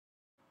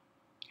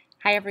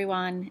Hi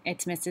everyone,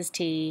 it's Mrs.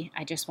 T.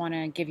 I just want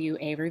to give you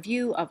a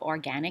review of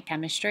organic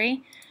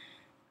chemistry.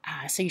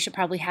 So you should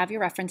probably have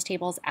your reference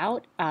tables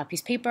out, a piece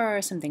of paper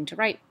or something to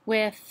write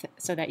with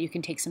so that you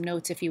can take some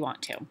notes if you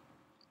want to.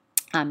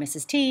 I'm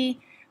Mrs. T.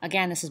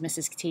 Again, this is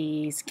Mrs.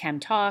 T's Chem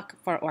Talk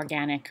for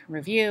Organic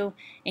Review.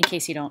 In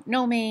case you don't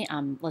know me,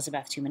 I'm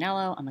Elizabeth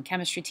Tuminello. I'm a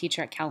chemistry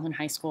teacher at Calhoun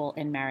High School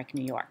in Merrick,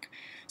 New York.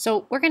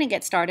 So we're going to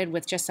get started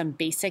with just some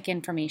basic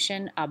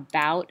information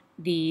about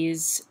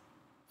these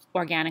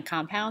organic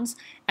compounds.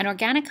 And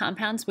organic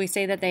compounds, we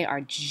say that they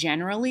are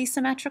generally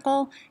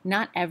symmetrical.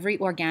 Not every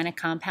organic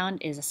compound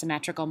is a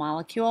symmetrical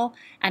molecule.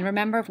 And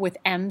remember, with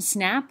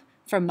MSNAP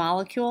for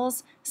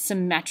molecules,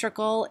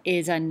 symmetrical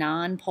is a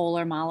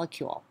nonpolar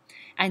molecule.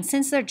 And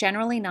since they're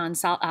generally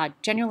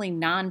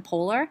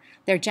nonpolar,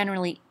 they're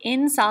generally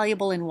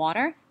insoluble in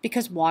water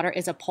because water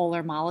is a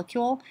polar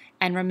molecule.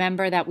 And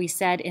remember that we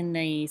said in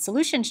the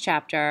solutions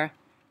chapter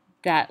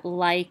that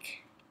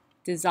like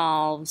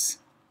dissolves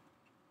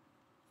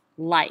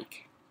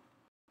like.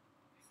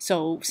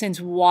 So since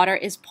water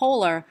is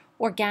polar,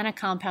 organic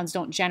compounds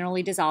don't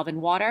generally dissolve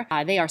in water.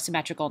 They are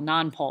symmetrical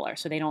nonpolar,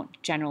 so they don't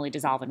generally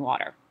dissolve in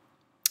water.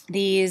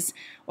 These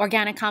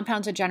organic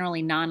compounds are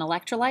generally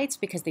non-electrolytes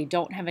because they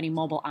don't have any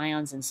mobile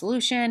ions in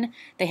solution.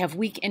 They have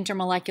weak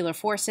intermolecular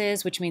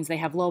forces, which means they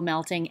have low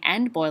melting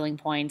and boiling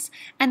points,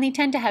 and they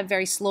tend to have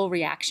very slow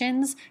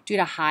reactions due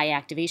to high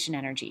activation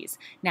energies.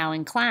 Now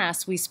in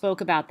class, we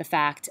spoke about the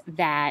fact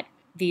that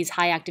these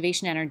high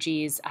activation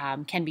energies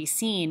can be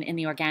seen in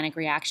the organic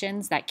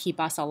reactions that keep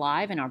us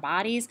alive in our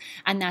bodies,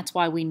 and that's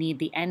why we need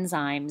the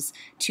enzymes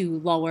to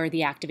lower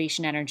the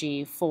activation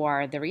energy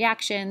for the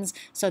reactions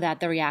so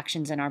that the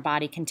reactions in our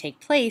body can take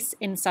place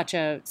in such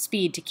a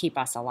speed to keep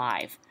us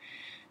alive.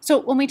 So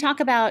when we talk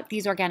about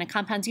these organic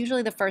compounds,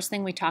 usually the first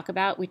thing we talk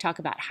about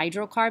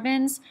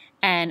hydrocarbons,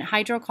 and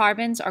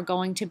hydrocarbons are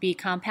going to be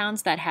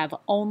compounds that have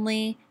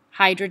only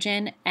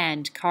hydrogen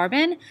and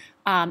carbon.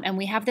 And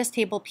we have this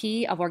table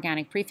P of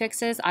organic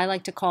prefixes. I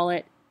like to call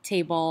it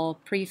table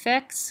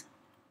prefix.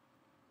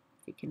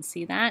 You can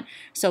see that.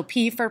 So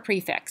P for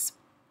prefix.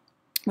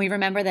 We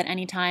remember that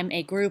anytime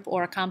a group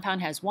or a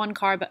compound has one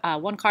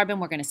carbon,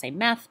 we're going to say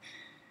meth,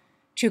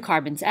 2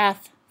 carbons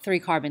eth, 3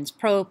 carbons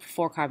prop,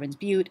 4 carbons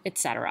but,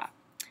 etc.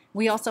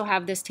 We also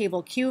have this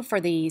table Q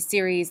for the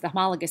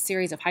homologous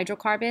series of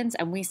hydrocarbons,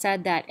 and we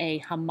said that a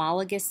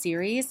homologous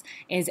series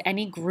is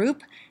any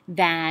group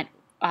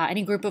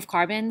of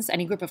carbons,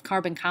 any group of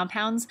carbon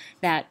compounds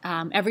that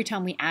every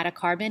time we add a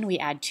carbon, we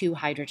add 2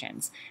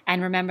 hydrogens.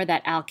 And remember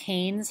that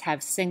alkanes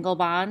have single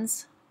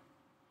bonds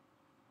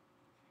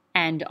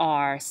and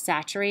are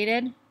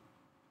saturated.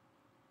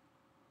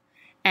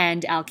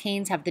 And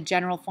alkanes have the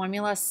general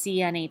formula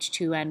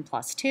CnH2n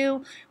plus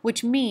 2,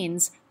 which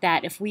means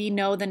that if we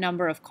know the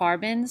number of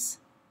carbons,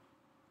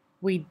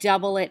 we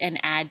double it and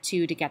add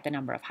 2 to get the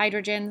number of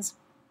hydrogens.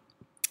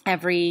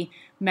 Every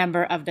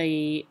member of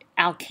the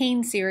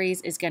alkane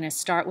series is going to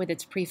start with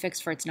its prefix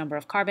for its number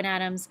of carbon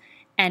atoms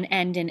and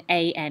end in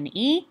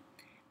ANE.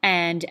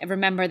 And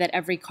remember that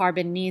every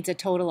carbon needs a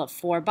total of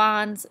 4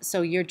 bonds,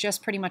 so you're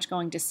just pretty much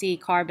going to see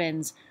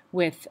carbons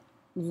with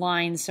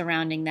lines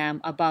surrounding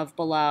them above,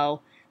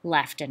 below,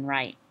 left, and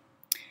right.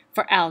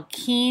 For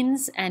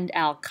alkenes and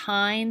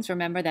alkynes,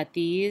 remember that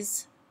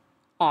these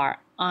are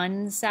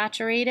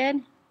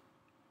unsaturated,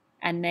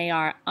 and they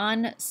are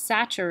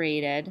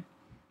unsaturated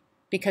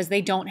because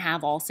they don't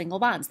have all single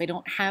bonds. They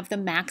don't have the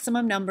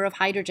maximum number of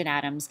hydrogen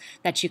atoms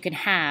that you can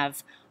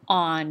have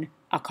on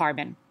a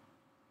carbon.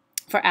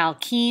 For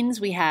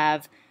alkenes, we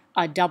have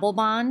a double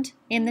bond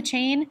in the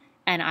chain,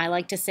 and I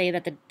like to say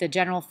that the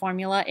general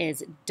formula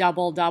is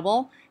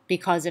double-double,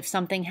 because if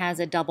something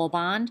has a double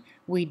bond,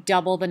 we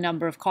double the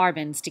number of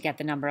carbons to get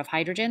the number of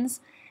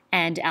hydrogens.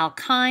 And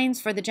alkynes,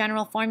 for the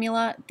general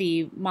formula,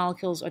 the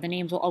molecules or the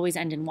names will always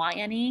end in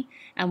YNE,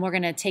 and we're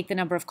going to take the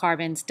number of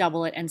carbons,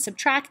 double it, and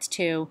subtract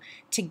 2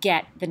 to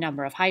get the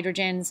number of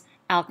hydrogens.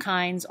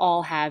 Alkynes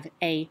all have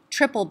a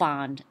triple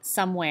bond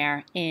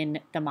somewhere in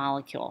the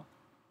molecule.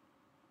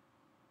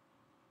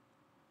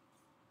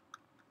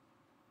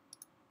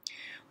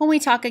 When we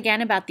talk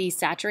again about these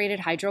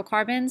saturated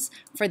hydrocarbons,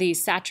 for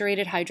these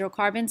saturated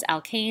hydrocarbons,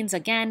 alkanes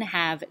again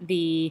have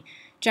the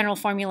general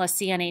formula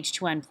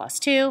CnH2n plus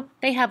 2.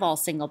 They have all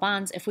single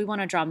bonds. If we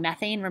want to draw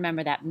methane,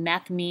 remember that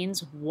meth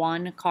means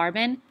 1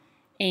 carbon.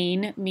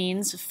 Ane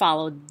means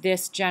follow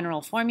this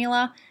general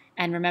formula.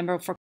 And remember,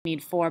 we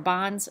need 4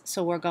 bonds,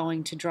 so we're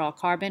going to draw a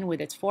carbon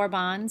with its 4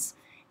 bonds,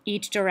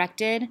 each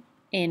directed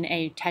in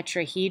a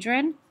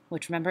tetrahedron,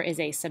 which remember is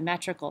a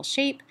symmetrical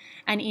shape,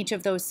 and each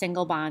of those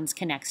single bonds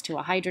connects to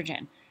a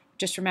hydrogen.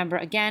 Just remember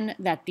again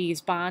that these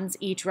bonds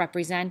each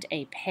represent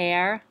a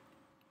pair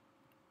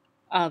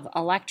of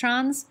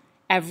electrons.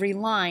 Every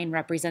line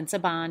represents a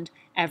bond.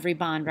 Every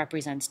bond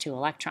represents 2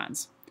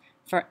 electrons.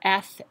 For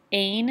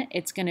ethane,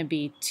 it's going to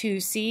be 2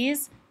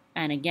 C's,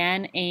 and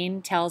again,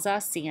 ane tells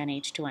us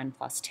CnH2n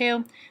plus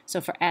 2.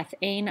 So for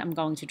ethane, I'm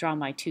going to draw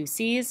my 2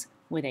 C's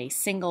with a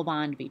single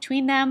bond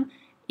between them.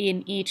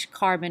 In each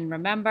carbon,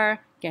 remember,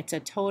 gets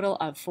a total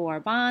of 4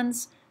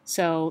 bonds,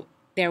 so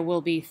there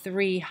will be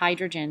 3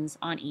 hydrogens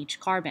on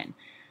each carbon.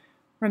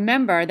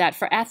 Remember that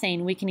for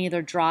ethane, we can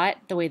either draw it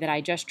the way that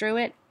I just drew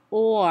it,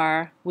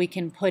 or we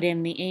can put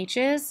in the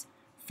H's.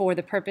 For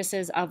the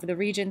purposes of the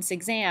Regents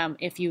exam,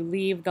 if you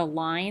leave the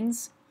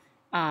lines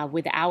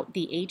without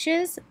the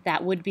H's,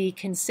 that would be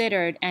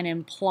considered an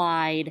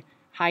implied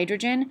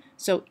hydrogen.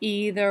 So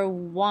either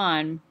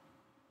one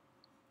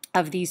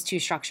of these two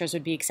structures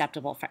would be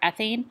acceptable for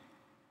ethane.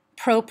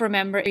 Prop,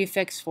 remember,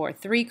 prefix for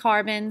 3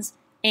 carbons.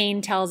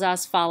 Ane tells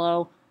us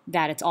follow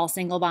that it's all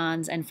single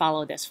bonds and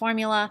follow this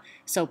formula.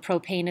 So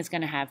propane is going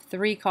to have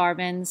 3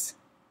 carbons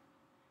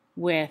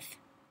with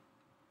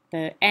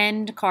the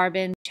end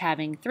carbon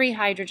having 3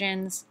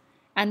 hydrogens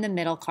and the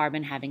middle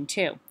carbon having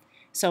 2.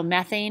 So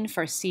methane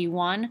for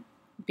C1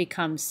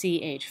 becomes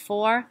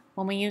CH4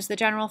 when we use the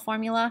general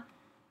formula.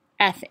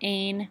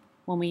 Ethane,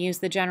 when we use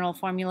the general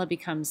formula,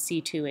 becomes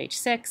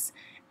C2H6,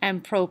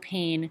 and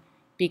propane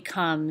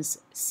becomes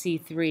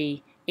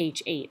C3H8.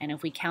 And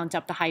if we count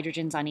up the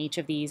hydrogens on each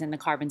of these and the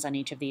carbons on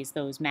each of these,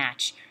 those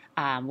match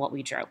what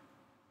we drew.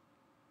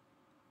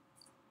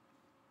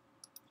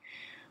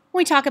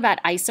 When we talk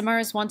about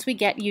isomers, once we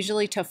get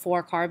usually to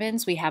 4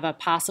 carbons, we have a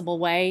possible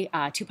way,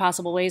 2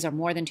 possible ways or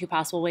more than 2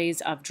 possible ways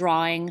of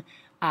drawing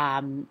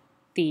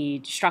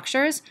the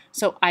structures.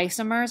 So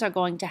isomers are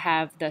going to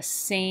have the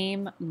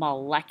same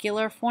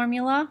molecular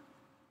formula,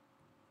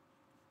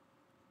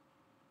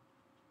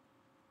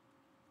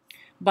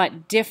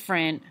 but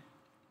different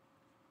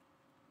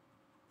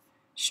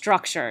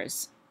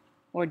structures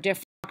or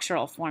different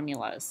structural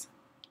formulas.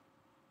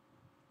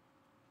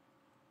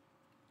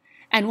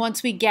 And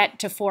once we get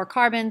to 4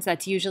 carbons,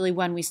 that's usually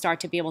when we start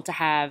to be able to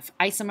have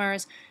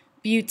isomers.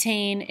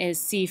 Butane is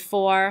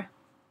C4H10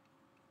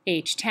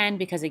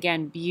 because,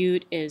 again,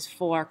 but is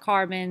 4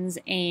 carbons.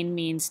 Ane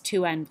means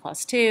 2N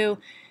plus 2.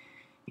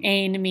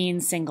 Ane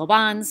means single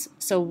bonds.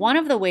 So one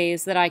of the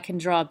ways that I can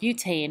draw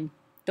butane,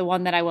 the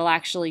one that I will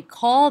actually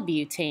call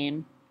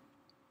butane,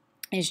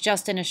 is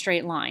just in a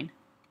straight line.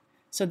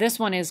 So this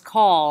one is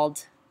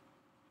called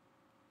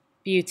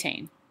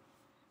butane.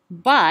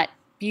 But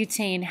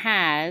butane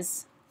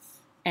has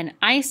an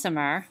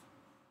isomer,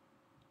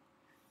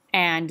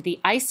 and the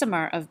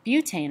isomer of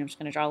butane, I'm just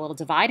going to draw a little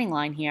dividing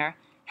line here,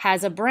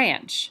 has a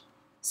branch.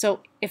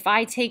 So if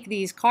I take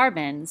these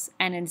carbons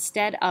and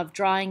instead of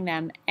drawing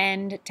them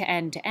end to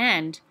end to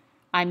end,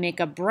 I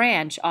make a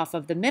branch off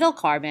of the middle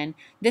carbon,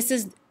 this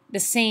is the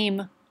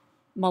same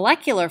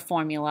molecular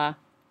formula,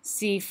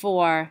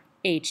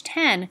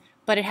 C4H10,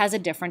 but it has a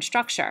different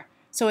structure.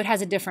 So it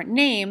has a different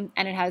name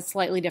and it has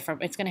slightly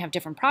different, it's going to have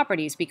different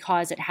properties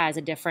because it has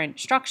a different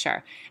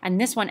structure.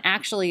 And this one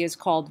actually is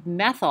called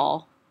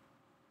methyl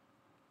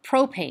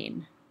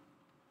propane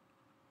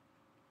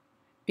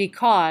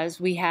because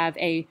we have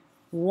a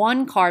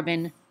 1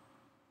 carbon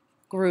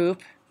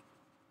group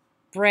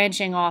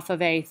branching off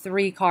of a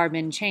 3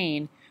 carbon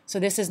chain. So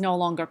this is no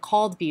longer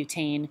called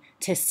butane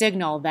to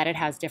signal that it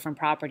has different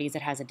properties,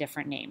 it has a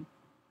different name.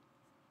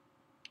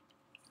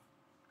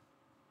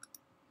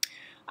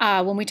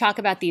 When we talk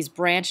about these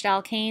branched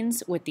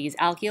alkanes with these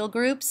alkyl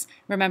groups,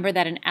 remember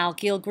that an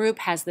alkyl group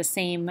has the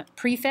same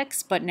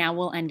prefix, but now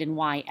will end in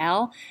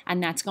YL,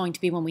 and that's going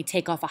to be when we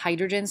take off a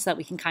hydrogen so that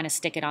we can kind of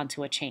stick it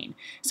onto a chain.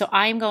 So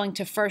I'm going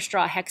to first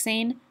draw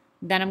hexane,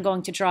 then I'm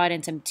going to draw it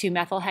into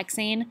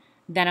 2-methylhexane,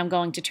 then I'm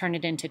going to turn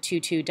it into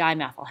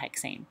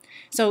 2,2-dimethylhexane.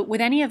 So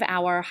with any of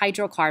our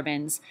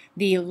hydrocarbons,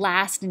 the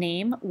last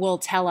name will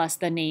tell us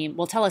the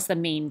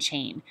main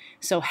chain.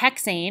 So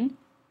hexane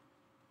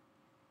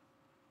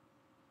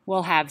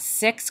will have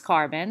 6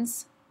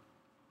 carbons.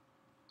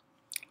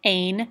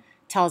 Ane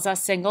tells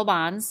us single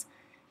bonds.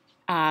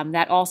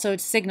 That also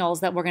signals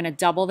that we're going to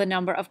double the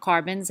number of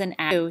carbons and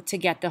add 2 to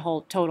get the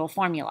whole total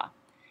formula.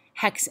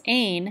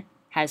 Hexane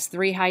has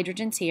 3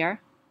 hydrogens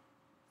here,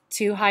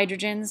 2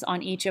 hydrogens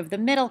on each of the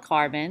middle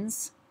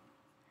carbons,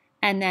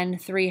 and then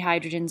 3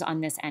 hydrogens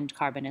on this end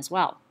carbon as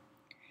well.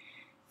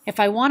 If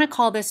I want to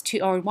call this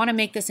want to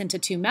make this into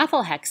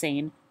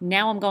 2-methylhexane,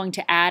 now I'm going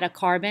to add a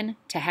carbon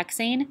to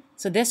hexane.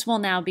 So this will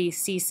now be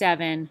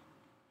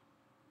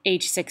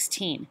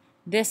C7H16.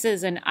 This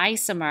is an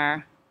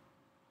isomer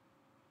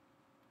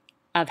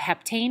of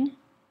heptane.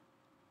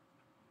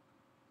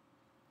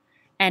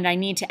 And I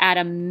need to add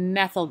a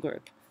methyl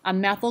group on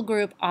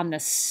the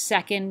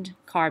second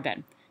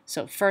carbon.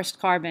 So first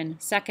carbon,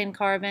 second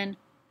carbon.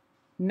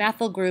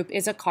 Methyl group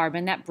is a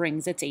carbon that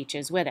brings its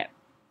H's with it.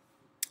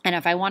 And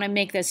if I want to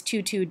make this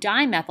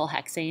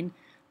 2,2-dimethylhexane,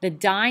 the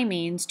di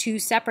means 2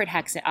 separate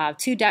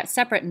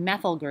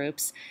methyl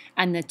groups,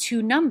 and the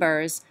 2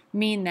 numbers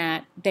mean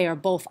that they are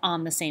both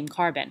on the same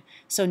carbon.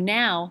 So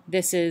now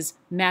this is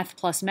meth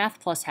plus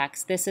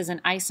hex. This is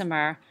an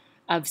isomer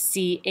of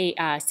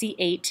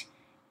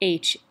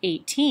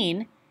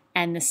C8H18,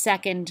 and the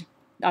second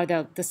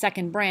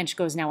branch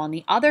goes now on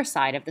the other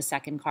side of the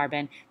second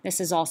carbon.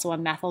 This is also a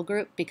methyl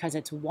group because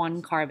it's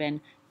 1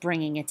 carbon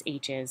bringing its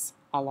H's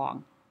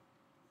along.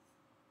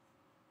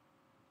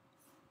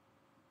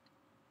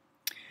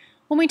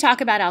 When we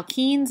talk about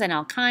alkenes and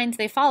alkynes,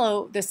 they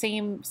follow the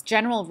same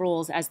general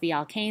rules as the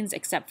alkanes,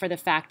 except for the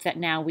fact that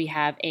now we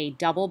have a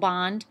double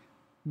bond,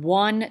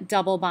 one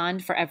double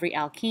bond for every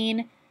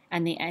alkene,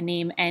 and the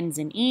name ends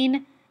in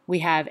 -ene. We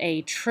have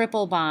a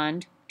triple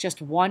bond,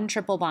 just one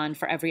triple bond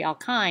for every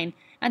alkyne,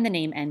 and the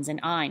name ends in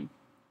 -ine.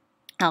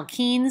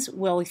 Alkenes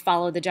will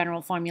follow the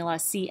general formula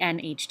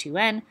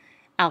CnH2n.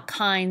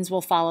 Alkynes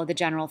will follow the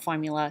general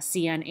formula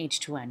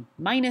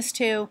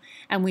CnH2n-2,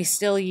 and we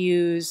still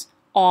use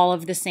all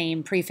of the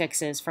same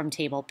prefixes from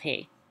table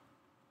P.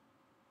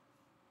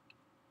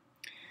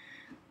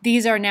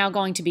 These are now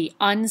going to be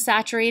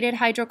unsaturated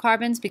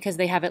hydrocarbons because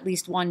they have at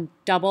least one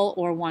double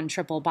or one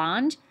triple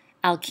bond.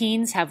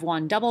 Alkenes have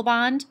one double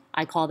bond.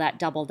 I call that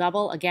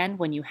double-double. Again,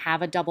 when you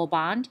have a double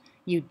bond,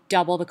 you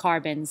double the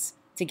carbons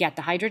to get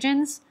the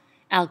hydrogens.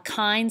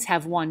 Alkynes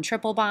have one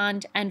triple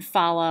bond and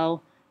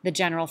follow the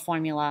general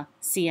formula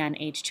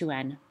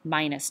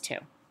CnH2n-2.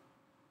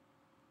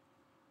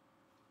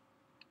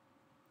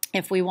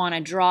 If we want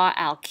to draw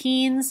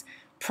alkenes,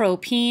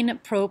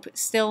 propene, prop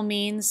still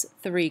means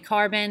 3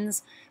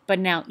 carbons, but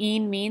now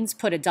ene means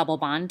put a double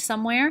bond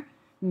somewhere,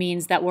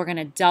 means that we're going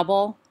to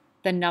double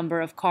the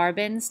number of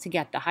carbons to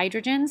get the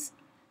hydrogens.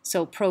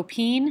 So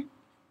propene,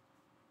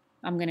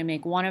 I'm going to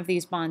make one of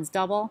these bonds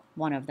double,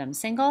 one of them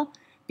single.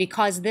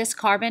 Because this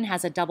carbon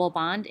has a double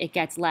bond, it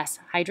gets less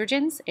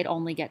hydrogens. It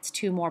only gets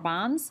 2 more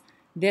bonds.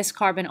 This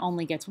carbon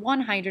only gets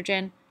 1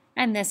 hydrogen,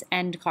 and this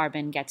end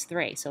carbon gets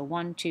 3. So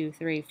 1, 2,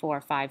 3,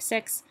 4, 5,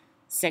 6.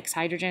 6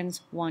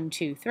 hydrogens, 1,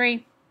 2,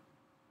 3.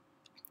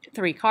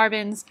 3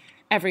 carbons.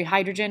 Every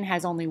hydrogen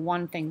has only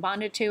one thing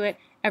bonded to it.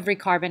 Every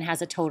carbon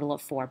has a total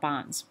of 4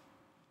 bonds.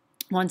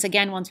 Once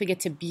again, once we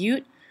get to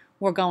bute,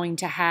 we're going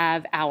to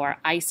have our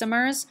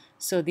isomers.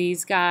 So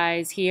these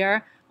guys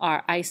here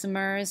are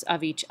isomers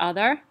of each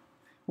other,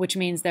 which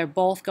means they're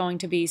both going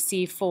to be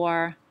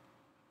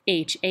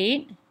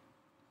C4H8,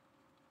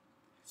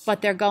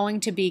 but they're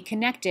going to be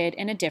connected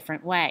in a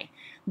different way.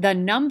 The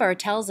number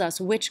tells us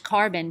which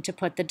carbon to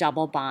put the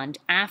double bond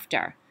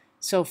after.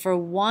 So for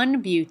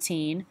 1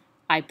 butene,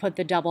 I put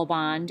the double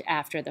bond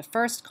after the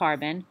first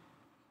carbon.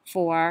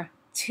 For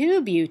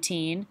 2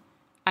 butene,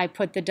 I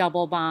put the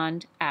double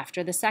bond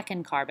after the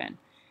second carbon.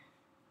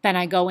 Then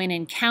I go in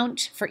and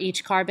count for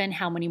each carbon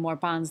how many more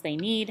bonds they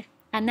need,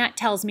 and that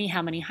tells me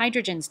how many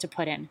hydrogens to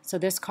put in. So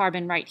this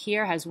carbon right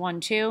here has 1,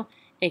 2.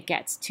 It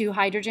gets 2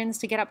 hydrogens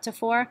to get up to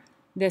 4.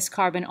 This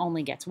carbon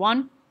only gets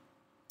 1.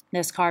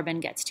 This carbon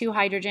gets 2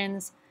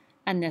 hydrogens,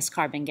 and this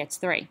carbon gets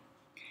 3.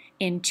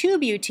 In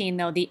 2-butene,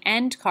 though, the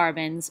end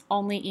carbons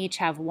only each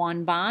have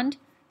 1 bond,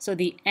 so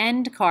the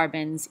end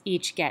carbons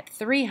each get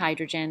 3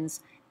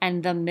 hydrogens,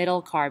 and the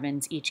middle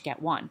carbons each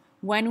get 1.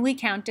 When we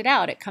count it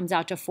out, it comes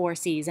out to 4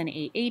 C's and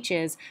 8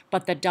 H's,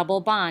 but the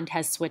double bond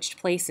has switched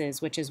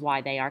places, which is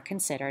why they are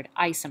considered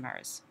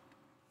isomers.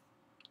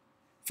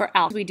 For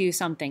alkynes, we do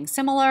something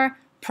similar.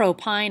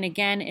 Propyne,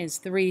 again, is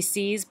 3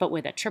 C's, but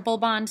with a triple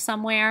bond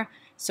somewhere.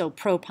 So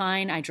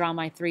propyne, I draw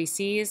my 3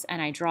 C's,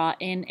 and I draw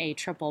in a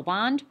triple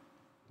bond.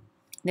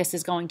 This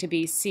is going to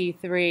be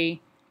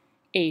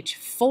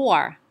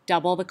C3H4.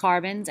 Double the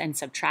carbons and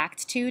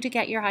subtract 2 to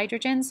get your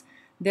hydrogens.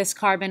 This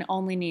carbon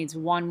only needs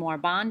 1 more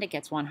bond. It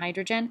gets 1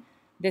 hydrogen.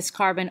 This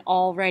carbon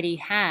already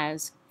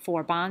has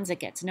 4 bonds. It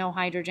gets no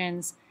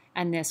hydrogens.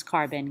 And this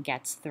carbon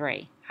gets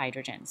 3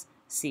 hydrogens.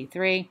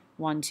 C3,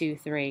 1, 2,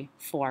 3,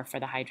 4 for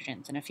the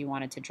hydrogens. And if you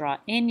wanted to draw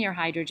in your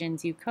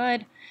hydrogens, you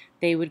could.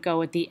 They would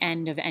go at the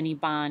end of any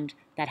bond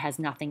that has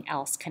nothing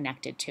else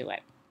connected to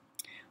it.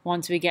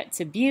 Once we get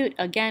to bute,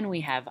 again,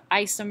 we have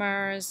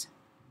isomers.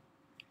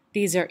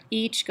 These are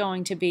each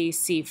going to be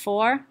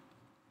C4.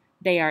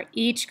 They are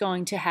each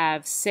going to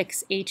have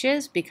 6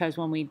 H's because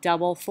when we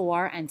double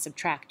 4 and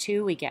subtract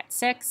 2, we get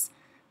 6.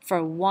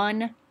 For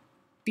 1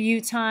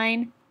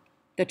 butene,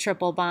 the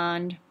triple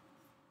bond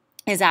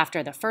is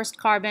after the first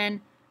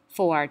carbon.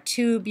 For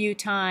 2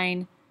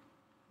 butene,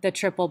 the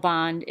triple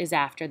bond is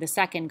after the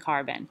second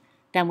carbon.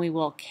 Then we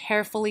will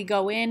carefully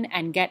go in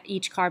and get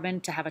each carbon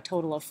to have a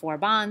total of 4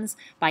 bonds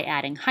by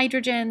adding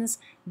hydrogens.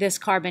 This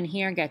carbon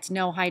here gets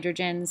no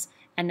hydrogens,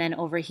 and then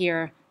over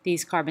here,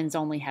 these carbons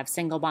only have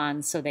single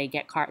bonds, so they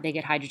get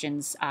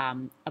hydrogens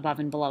above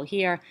and below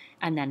here,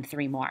 and then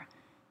 3 more.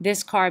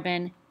 This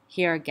carbon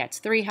here gets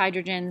 3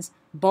 hydrogens.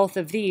 Both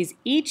of these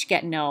each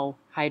get no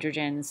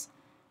hydrogens,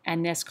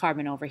 and this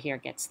carbon over here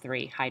gets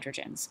 3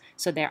 hydrogens.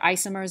 So they're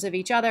isomers of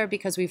each other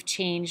because we've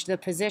changed the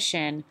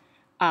position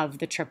of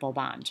the triple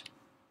bond.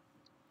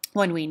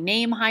 When we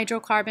name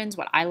hydrocarbons,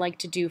 what I like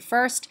to do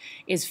first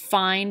is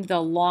find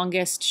the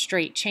longest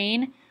straight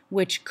chain,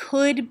 which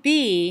could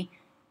be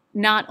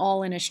not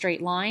all in a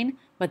straight line,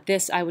 but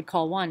this I would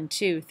call 1,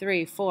 2,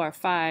 3, 4,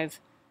 5,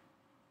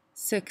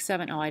 6,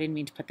 7. Oh, I didn't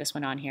mean to put this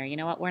one on here. You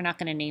know what? We're not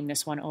going to name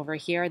this one over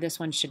here. This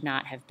one should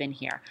not have been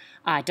here.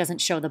 It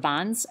doesn't show the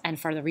bonds, and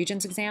for the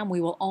Regents exam,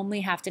 we will only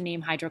have to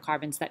name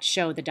hydrocarbons that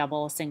show the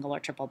double, single, or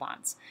triple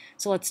bonds.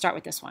 So let's start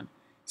with this one.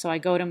 So I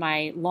go to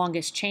my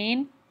longest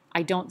chain.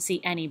 I don't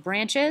see any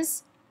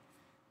branches.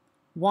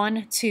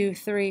 1, 2,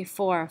 3,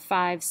 4,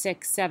 5,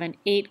 6, 7,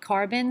 8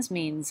 carbons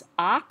means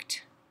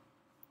oct.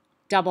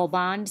 Double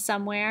bond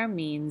somewhere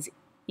means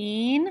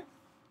ene.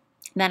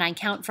 Then I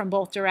count from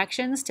both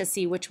directions to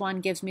see which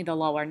one gives me the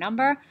lower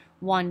number.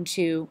 1,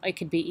 2, it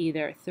could be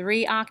either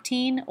 3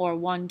 octene or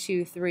 1,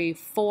 2, 3,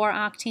 4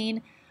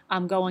 octene.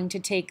 I'm going to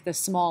take the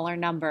smaller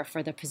number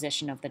for the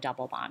position of the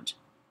double bond.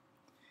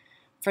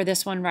 For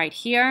this one right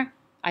here,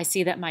 I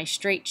see that my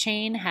straight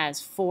chain has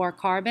 4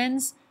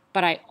 carbons,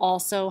 but I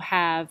also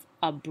have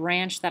a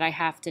branch that I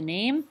have to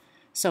name.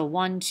 So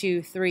 1,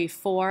 2, 3,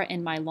 4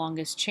 in my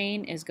longest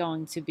chain is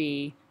going to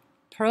be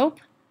prop.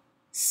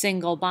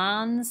 Single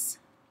bonds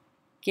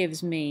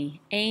gives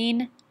me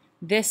ane.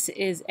 This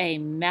is a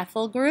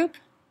methyl group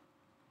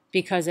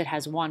because it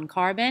has 1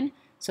 carbon.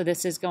 So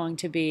this is going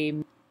to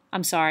be,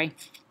 I'm sorry,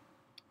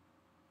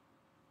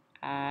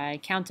 I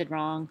counted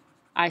wrong.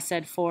 I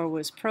said 4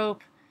 was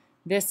prop.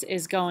 This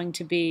is going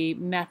to be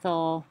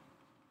methyl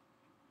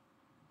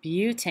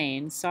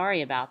butane.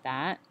 Sorry about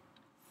that.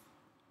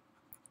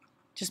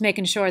 Just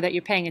making sure that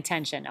you're paying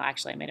attention. No,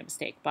 actually, I made a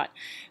mistake. But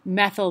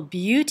methyl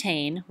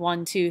butane,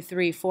 1, 2,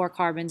 3, 4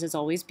 carbons is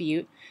always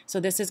but. So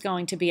this is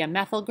going to be a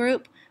methyl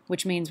group,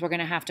 which means we're going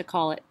to have to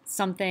call it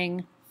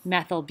something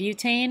methyl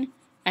butane.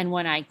 And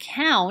when I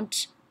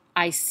count,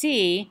 I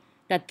see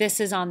that this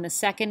is on the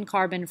second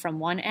carbon from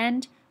one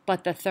end,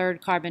 but the third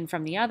carbon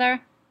from the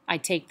other. I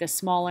take the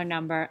smaller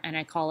number and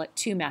I call it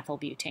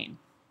 2-methylbutane.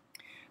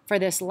 For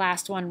this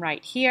last one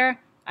right here,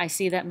 I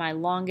see that my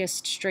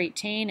longest straight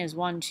chain is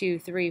 1, 2,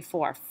 3,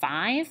 4,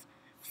 5.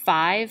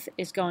 5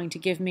 is going to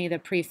give me the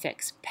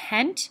prefix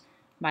pent.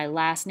 My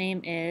last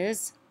name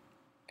is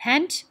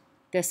pent.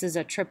 This is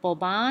a triple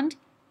bond.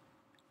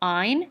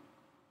 Ine.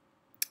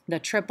 The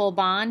triple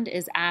bond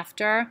is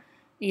after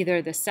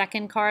either the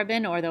second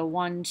carbon or the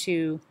 1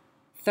 to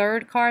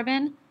 3rd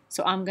carbon.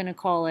 So I'm going to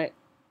call it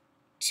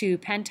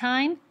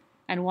 2-pentyne.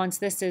 And once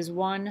this is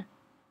 1,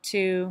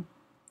 2,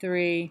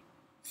 3,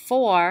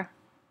 4,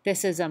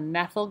 this is a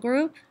methyl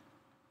group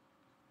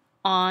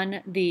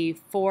on the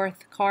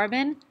 4th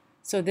carbon.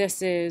 So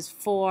this is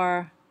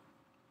 4-methyl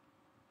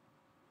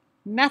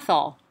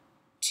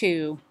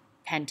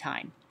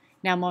 2-pentyne.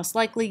 Now, most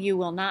likely you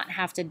will not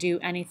have to do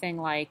anything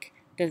like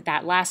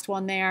that last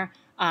one there.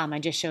 I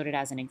just showed it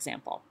as an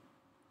example.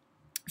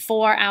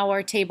 For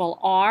our table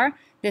R,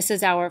 this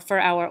is for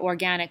our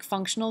organic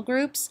functional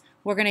groups.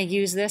 We're going to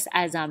use this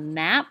as a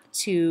map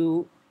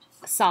to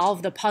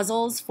solve the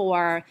puzzles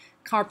for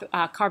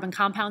carbon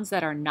compounds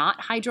that are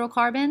not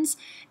hydrocarbons.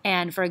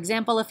 And for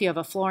example, if you have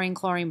a fluorine,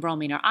 chlorine,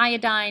 bromine, or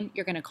iodine,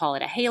 you're going to call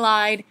it a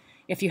halide.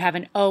 If you have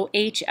an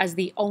OH as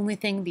the only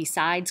thing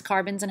besides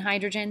carbons and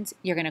hydrogens,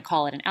 you're going to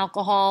call it an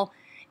alcohol.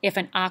 If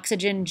an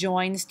oxygen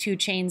joins 2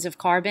 chains of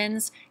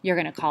carbons, you're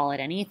going to call it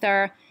an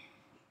ether.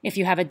 If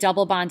you have a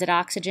double bonded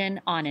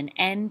oxygen on an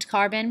end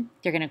carbon,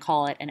 you're going to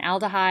call it an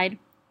aldehyde.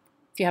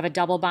 If you have a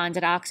double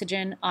bonded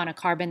oxygen on a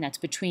carbon that's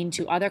between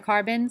 2 other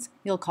carbons,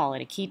 you'll call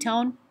it a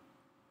ketone.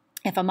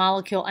 If a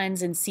molecule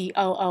ends in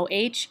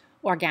COOH,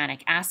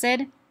 organic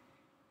acid.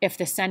 If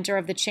the center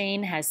of the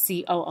chain has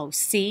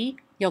COOC,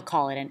 you'll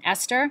call it an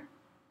ester.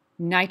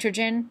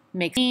 Nitrogen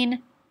makes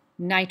ene.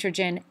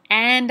 Nitrogen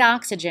and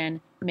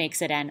oxygen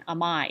makes it an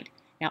amide.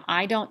 Now,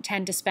 I don't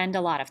tend to spend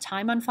a lot of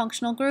time on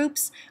functional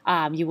groups.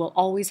 You will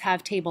always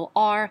have table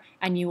R,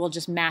 and you will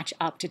just match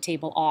up to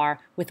table R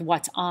with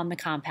what's on the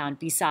compound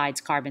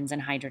besides carbons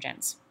and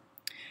hydrogens.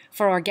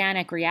 For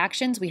organic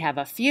reactions, we have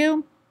a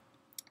few.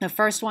 The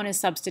first one is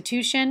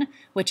substitution,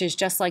 which is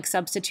just like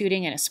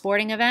substituting in a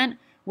sporting event,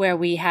 where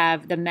we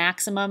have the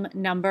maximum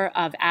number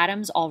of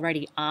atoms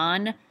already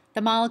on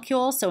the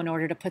molecule. So in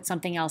order to put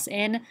something else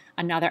in,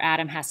 another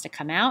atom has to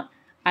come out.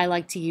 I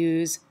like to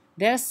use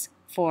this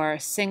for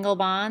single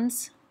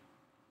bonds.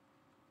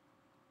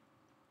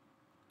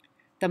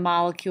 The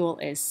molecule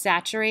is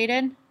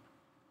saturated.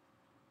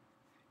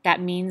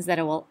 That means that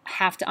it will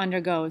have to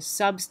undergo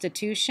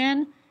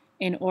substitution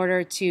in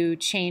order to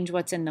change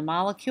what's in the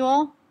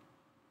molecule.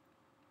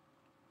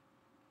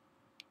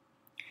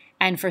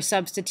 And for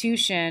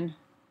substitution,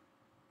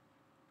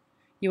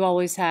 you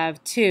always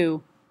have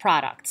 2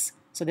 products.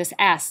 So this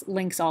S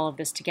links all of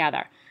this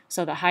together.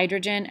 So the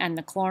hydrogen and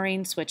the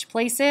chlorine switch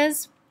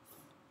places.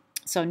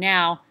 So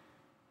now,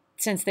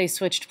 since they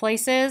switched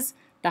places,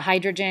 the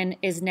hydrogen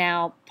is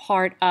now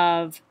part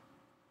of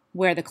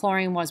where the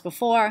chlorine was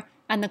before,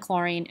 and the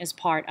chlorine is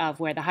part of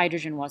where the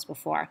hydrogen was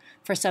before.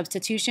 For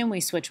substitution,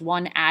 we switch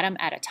 1 atom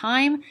at a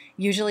time.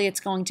 Usually it's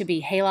going to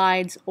be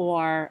halides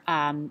or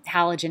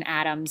halogen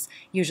atoms.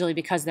 Usually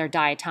because they're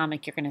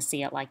diatomic, you're going to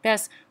see it like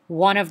this.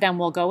 One of them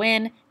will go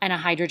in, and a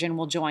hydrogen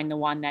will join the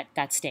one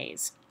that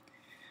stays.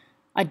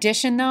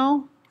 Addition,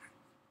 though,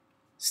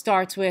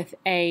 starts with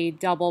a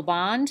double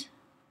bond.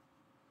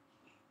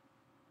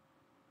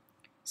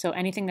 So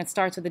anything that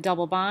starts with a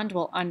double bond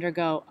will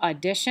undergo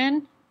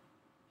addition,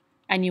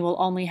 and you will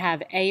only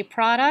have a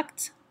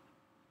product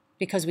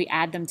because we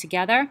add them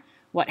together.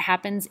 What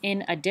happens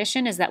in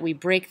addition is that we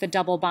break the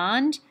double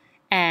bond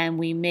and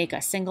we make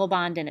a single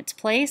bond in its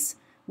place,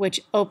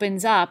 which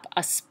opens up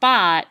a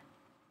spot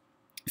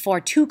for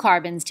 2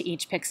 carbons to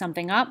each pick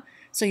something up.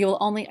 So you'll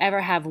only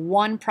ever have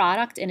 1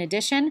 product in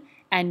addition,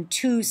 and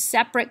 2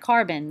 separate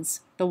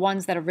carbons, the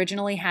ones that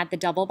originally had the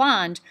double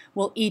bond,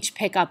 will each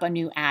pick up a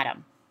new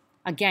atom.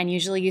 Again,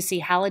 usually you see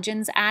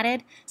halogens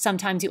added.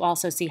 Sometimes you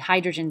also see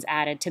hydrogens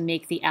added to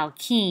make the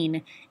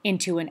alkene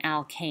into an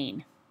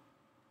alkane.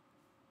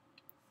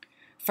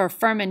 For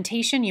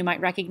fermentation, you might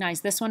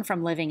recognize this one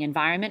from living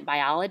environment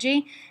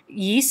biology.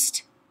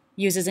 Yeast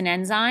uses an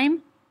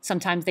enzyme.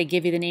 Sometimes they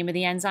give you the name of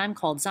the enzyme,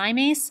 called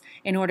zymase,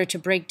 in order to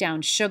break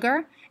down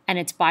sugar, and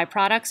its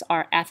byproducts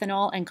are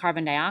ethanol and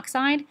carbon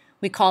dioxide.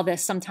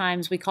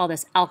 Sometimes we call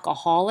this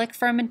alcoholic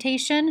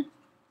fermentation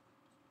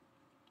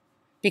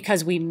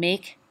because we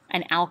make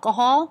an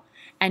alcohol.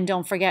 And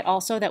don't forget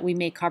also that we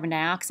make carbon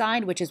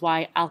dioxide, which is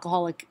why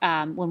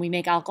when we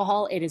make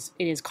alcohol, it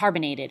is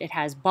carbonated. It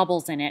has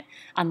bubbles in it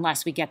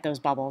unless we get those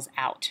bubbles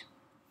out.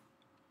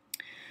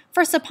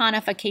 For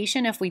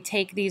saponification, if we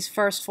take these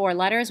first 4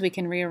 letters, we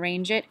can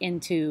rearrange it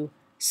into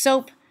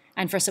soap.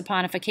 And for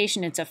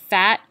saponification, it's a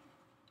fat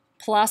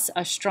plus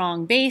a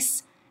strong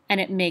base, and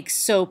it makes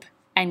soap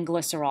and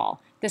glycerol.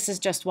 This is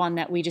just one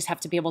that we just have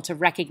to be able to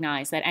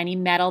recognize that any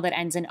metal that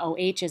ends in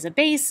OH is a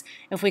base.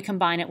 If we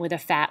combine it with a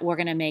fat, we're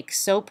going to make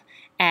soap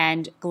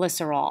and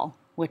glycerol,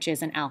 which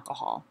is an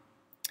alcohol.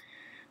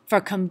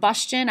 For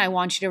combustion, I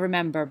want you to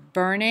remember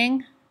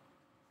burning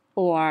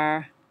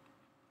or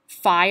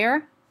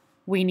fire.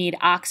 We need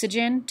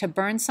oxygen to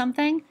burn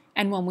something.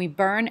 And when we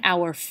burn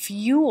our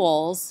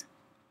fuels,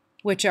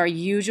 which are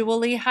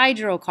usually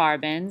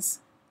hydrocarbons,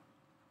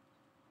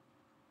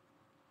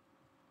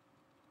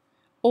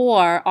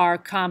 or are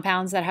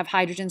compounds that have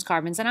hydrogens,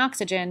 carbons, and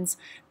oxygens,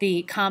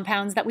 the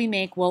compounds that we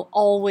make will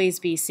always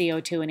be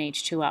CO2 and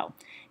H2O.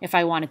 If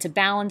I wanted to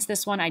balance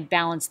this one, I'd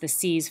balance the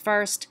C's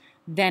first,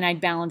 then I'd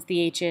balance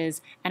the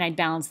H's, and I'd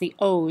balance the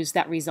O's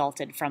that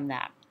resulted from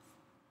that.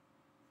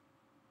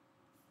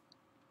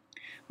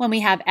 When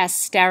we have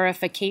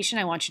esterification,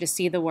 I want you to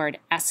see the word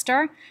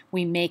ester.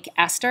 We make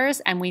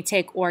esters, and we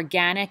take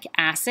organic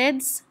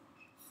acids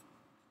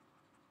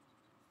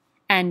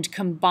and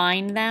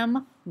combine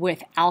them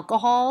with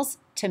alcohols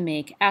to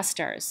make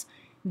esters.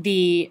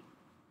 The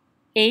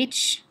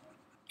H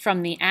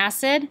from the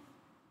acid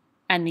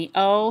and the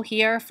O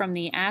here from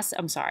the acid,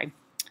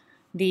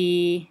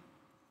 the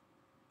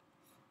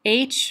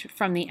H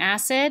from the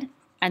acid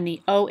and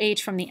the OH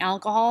from the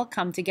alcohol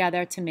come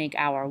together to make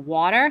our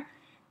water.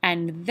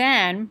 And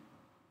then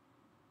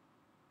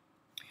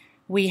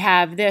we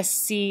have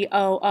this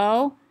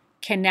COO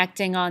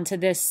connecting onto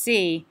this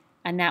C,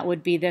 and that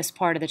would be this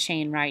part of the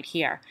chain right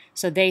here.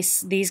 So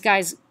these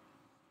guys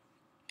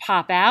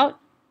pop out,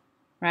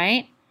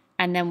 right?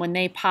 And then when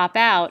they pop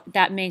out,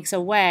 that makes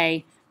a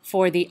way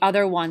for the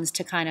other ones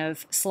to kind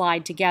of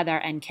slide together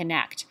and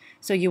connect.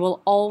 So you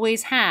will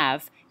always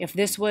have, if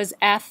this was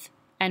eth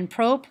and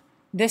prop,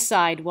 this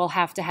side will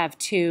have to have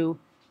 2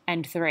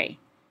 and 3.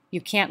 You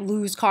can't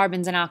lose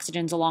carbons and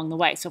oxygens along the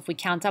way. So if we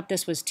count up,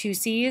 this was 2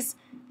 C's.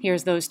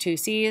 Here's those 2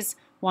 C's,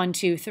 1,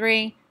 2,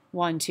 3.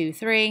 1, 2,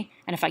 3,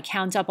 and if I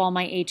count up all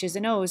my H's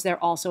and O's,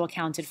 they're also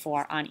accounted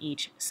for on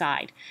each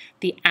side.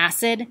 The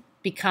acid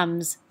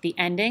becomes the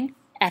ending,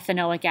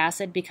 ethanoic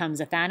acid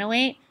becomes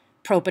ethanoate,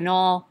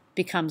 propanol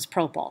becomes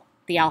propyl.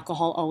 The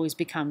alcohol always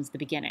becomes the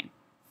beginning.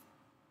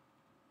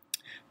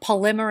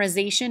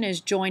 Polymerization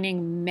is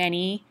joining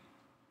many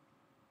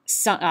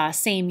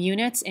same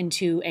units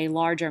into a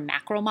larger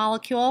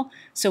macromolecule.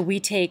 So we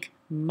take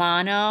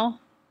monomers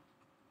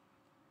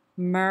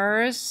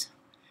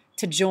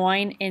to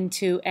join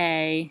into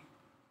a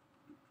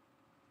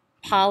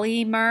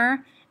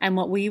polymer, and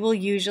what we will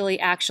usually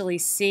actually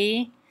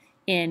see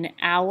in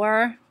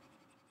our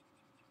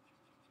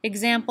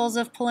examples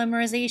of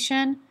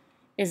polymerization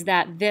is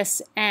that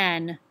this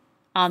N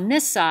on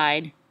this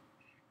side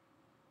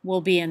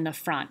will be in the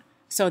front.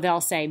 So they'll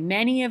say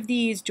many of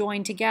these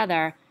join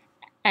together,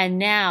 and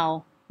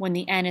now when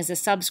the N is a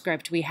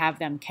subscript, we have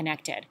them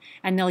connected.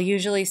 And they'll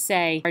usually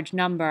say a large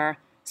number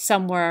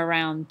somewhere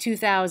around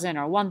 2,000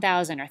 or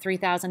 1,000 or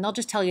 3,000. They'll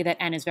just tell you that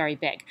N is very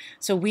big.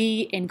 So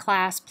we in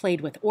class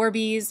played with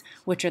Orbeez,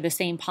 which are the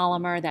same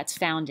polymer that's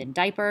found in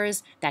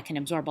diapers that can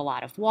absorb a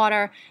lot of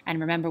water. And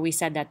remember, we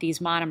said that these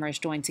monomers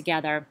join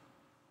together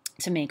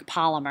to make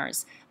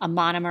polymers. A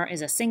monomer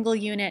is a single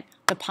unit.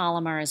 The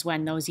polymer is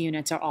when those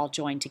units are all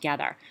joined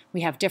together.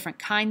 We have different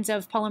kinds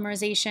of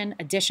polymerization.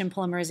 Addition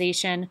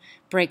polymerization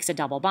breaks a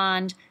double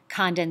bond.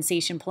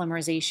 Condensation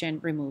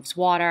polymerization removes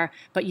water.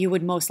 But you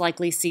would most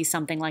likely see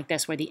something like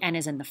this where the N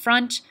is in the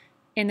front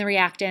in the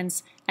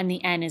reactants and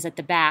the N is at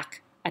the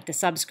back at the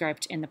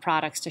subscript in the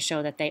products to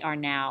show that they are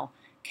now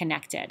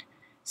connected.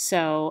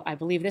 So I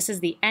believe this is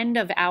the end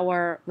of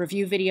our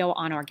review video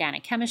on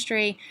organic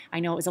chemistry. I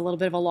know it was a little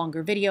bit of a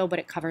longer video, but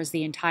it covers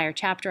the entire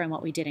chapter and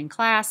what we did in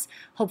class.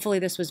 Hopefully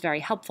this was very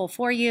helpful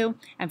for you.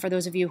 And for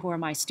those of you who are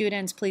my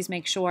students, please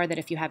make sure that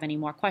if you have any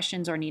more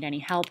questions or need any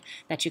help,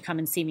 that you come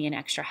and see me in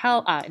extra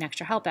help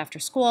after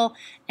school.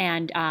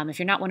 And if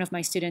you're not one of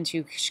my students,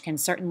 you can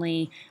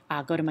certainly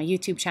go to my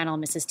YouTube channel,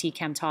 Mrs. T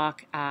Chem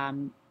Talk,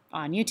 on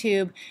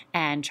YouTube,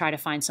 and try to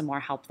find some more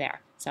help there.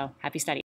 So happy study.